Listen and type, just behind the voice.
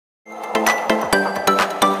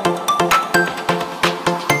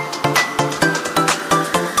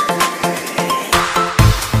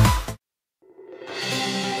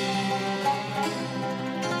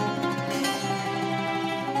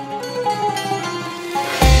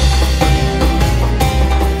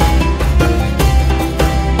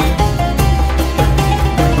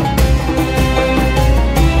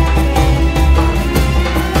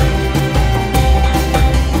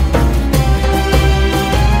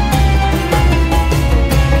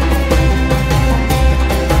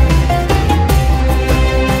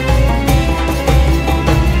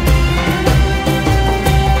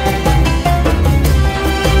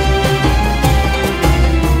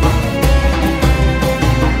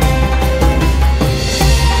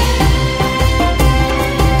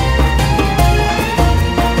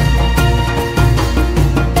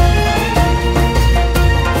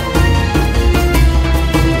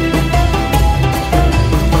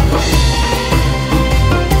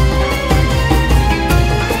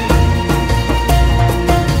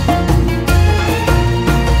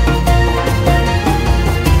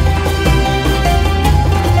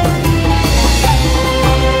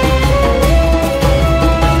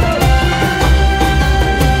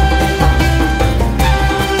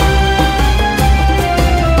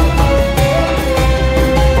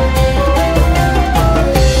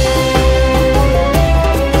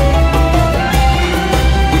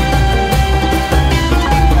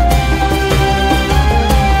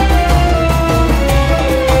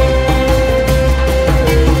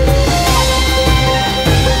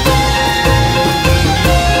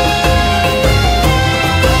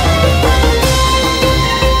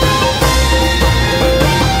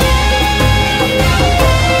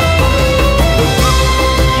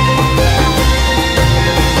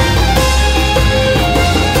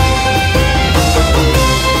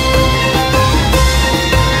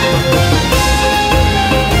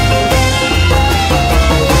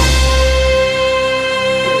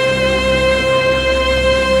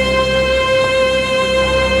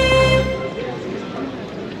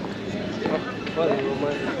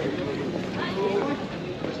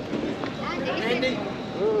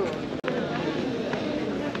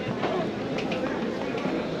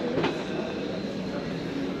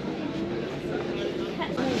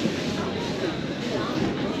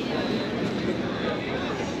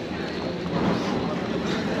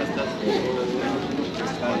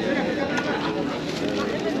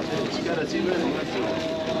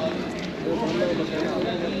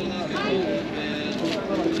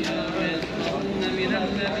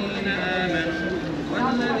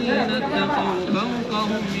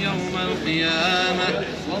فوقهم يوم القيامة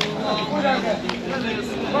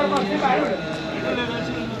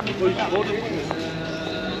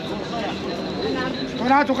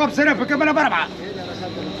والله خمس سنة في كم أنا بربعة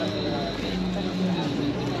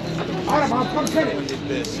خمس سنة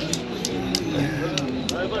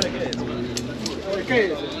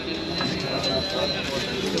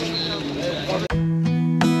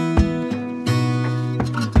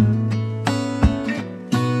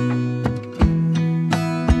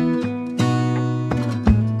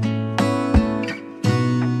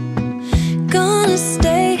Gonna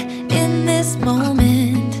stay in this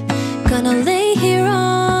moment, gonna lay here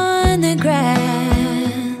on the grass.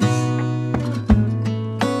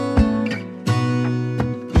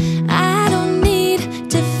 I don't need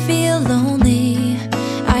to feel lonely,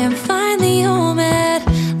 I am finally home at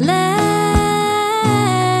last.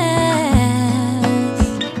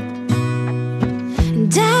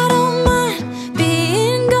 And I don't mind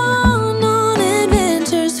being gone on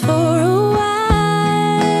adventures for a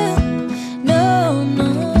while. No,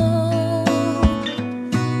 no,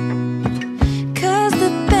 'cause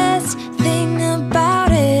the best thing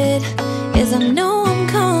about it is I know I'm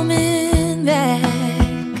coming back.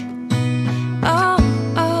 Oh,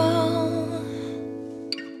 oh.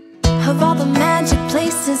 Of all the magic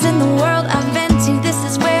places in the world I've been to, this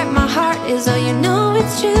is where my heart is. Oh, you know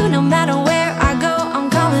it's true, no matter where I go, I'm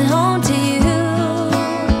coming home to you.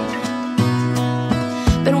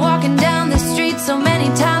 Been walking down the street so many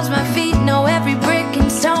times, my feet know every brick and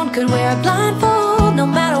stone. Could wear a blindfold, no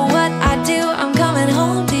matter what I do, I'm coming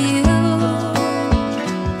home to you.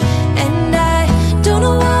 And I don't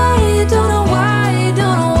know why, don't know why,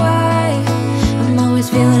 don't know why I'm always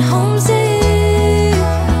feeling homesick.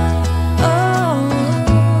 Oh,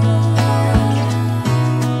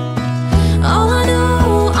 all I know,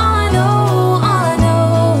 all I know, all I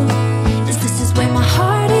know is this is where my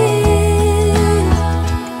heart is.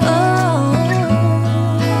 Oh,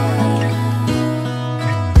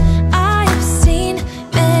 I have seen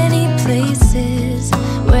many places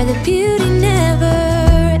where the beauty never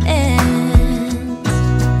ends.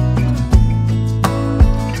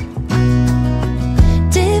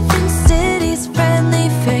 Different cities, friendly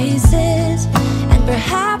faces, and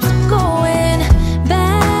perhaps I'm going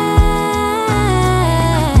back.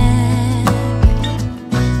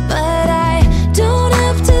 But I don't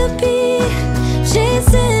have to be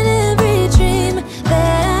chasing every dream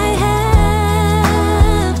that I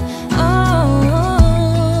have. Oh, no.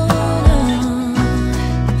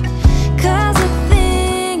 'Cause the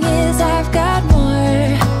thing is, I've got more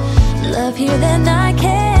love here than I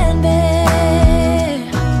can bear.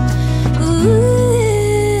 Ooh.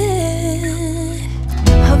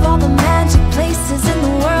 Of all the magic places in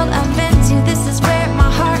the world I've been to, this is where my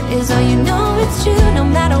heart is. Oh, you know it's true, no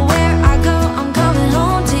matter where I go, I'm coming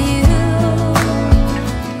home to you.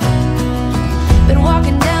 Been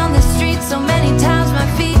walking down the street so many times, my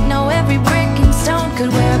feet know every brick and stone.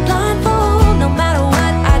 Could wear a blindfold, no matter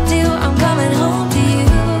what I do, I'm coming home to you.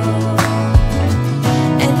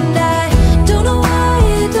 And I don't know why,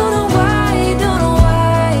 don't know why, don't know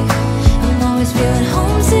why I'm always feeling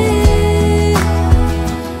homesick.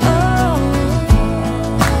 Oh,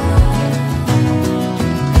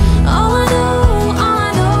 all I know, all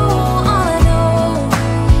I know, all I know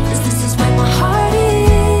is this is where my heart is.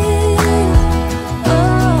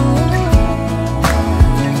 Oh,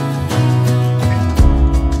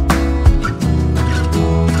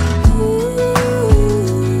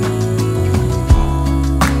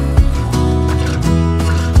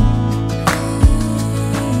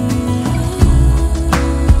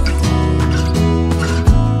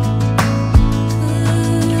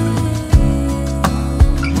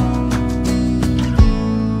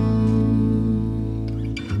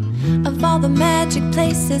 of all the magic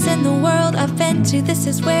places in the world I've been to, this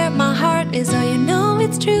is where my heart is. Oh, you know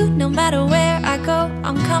it's true, no matter where I go,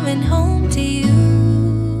 I'm coming home to you.